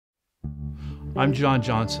I'm John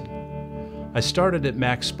Johnson. I started at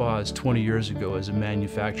MAAX Spas 20 years ago as a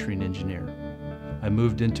manufacturing engineer. I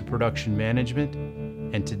moved into production management,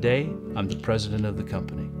 and today I'm the president of the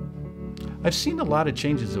company. I've seen a lot of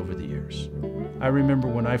changes over the years. I remember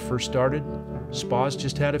when I first started, spas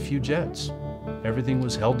just had a few jets. Everything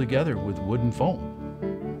was held together with wood and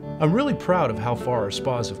foam. I'm really proud of how far our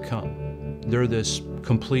spas have come. They're this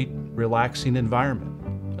complete, relaxing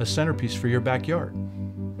environment, a centerpiece for your backyard.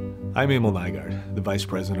 I'm Emil Nygaard, the Vice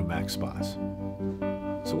President of MAAX Spas.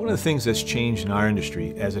 So one of the things that's changed in our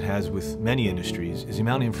industry, as it has with many industries, is the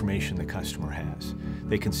amount of information the customer has.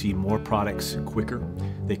 They can see more products quicker,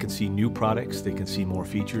 they can see new products, they can see more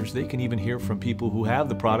features, they can even hear from people who have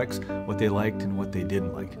the products what they liked and what they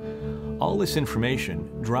didn't like. All this information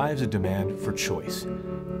drives a demand for choice.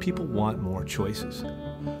 People want more choices.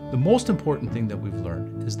 The most important thing that we've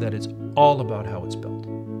learned is that it's all about how it's built.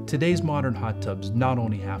 Today's modern hot tubs not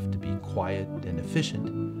only have to be quiet and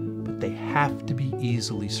efficient, but they have to be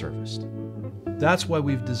easily serviced. That's why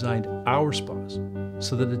we've designed our spas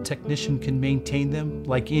so that a technician can maintain them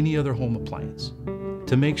like any other home appliance,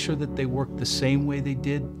 to make sure that they work the same way they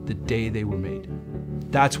did the day they were made.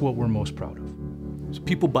 That's what we're most proud of. So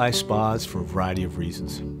people buy spas for a variety of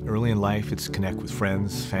reasons. Early in life, it's to connect with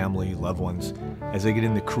friends, family, loved ones. As they get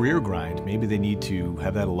in the career grind, maybe they need to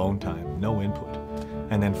have that alone time, no input.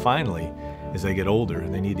 And then finally, as they get older,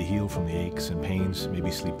 they need to heal from the aches and pains,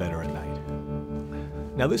 maybe sleep better at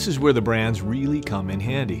night. Now this is where the brands really come in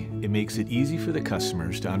handy. It makes it easy for the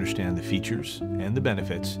customers to understand the features and the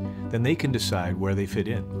benefits, then they can decide where they fit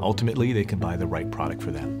in. Ultimately, they can buy the right product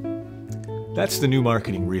for them. That's the new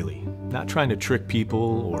marketing, really. Not trying to trick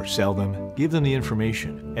people or sell them. Give them the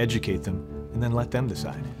information, educate them, and then let them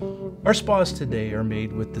decide. Our spas today are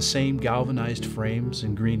made with the same galvanized frames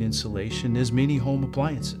and green insulation as many home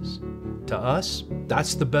appliances. To us,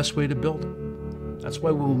 that's the best way to build them. That's why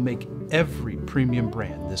we will make every premium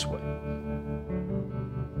brand this way.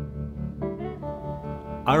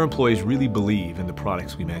 Our employees really believe in the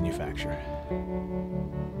products we manufacture.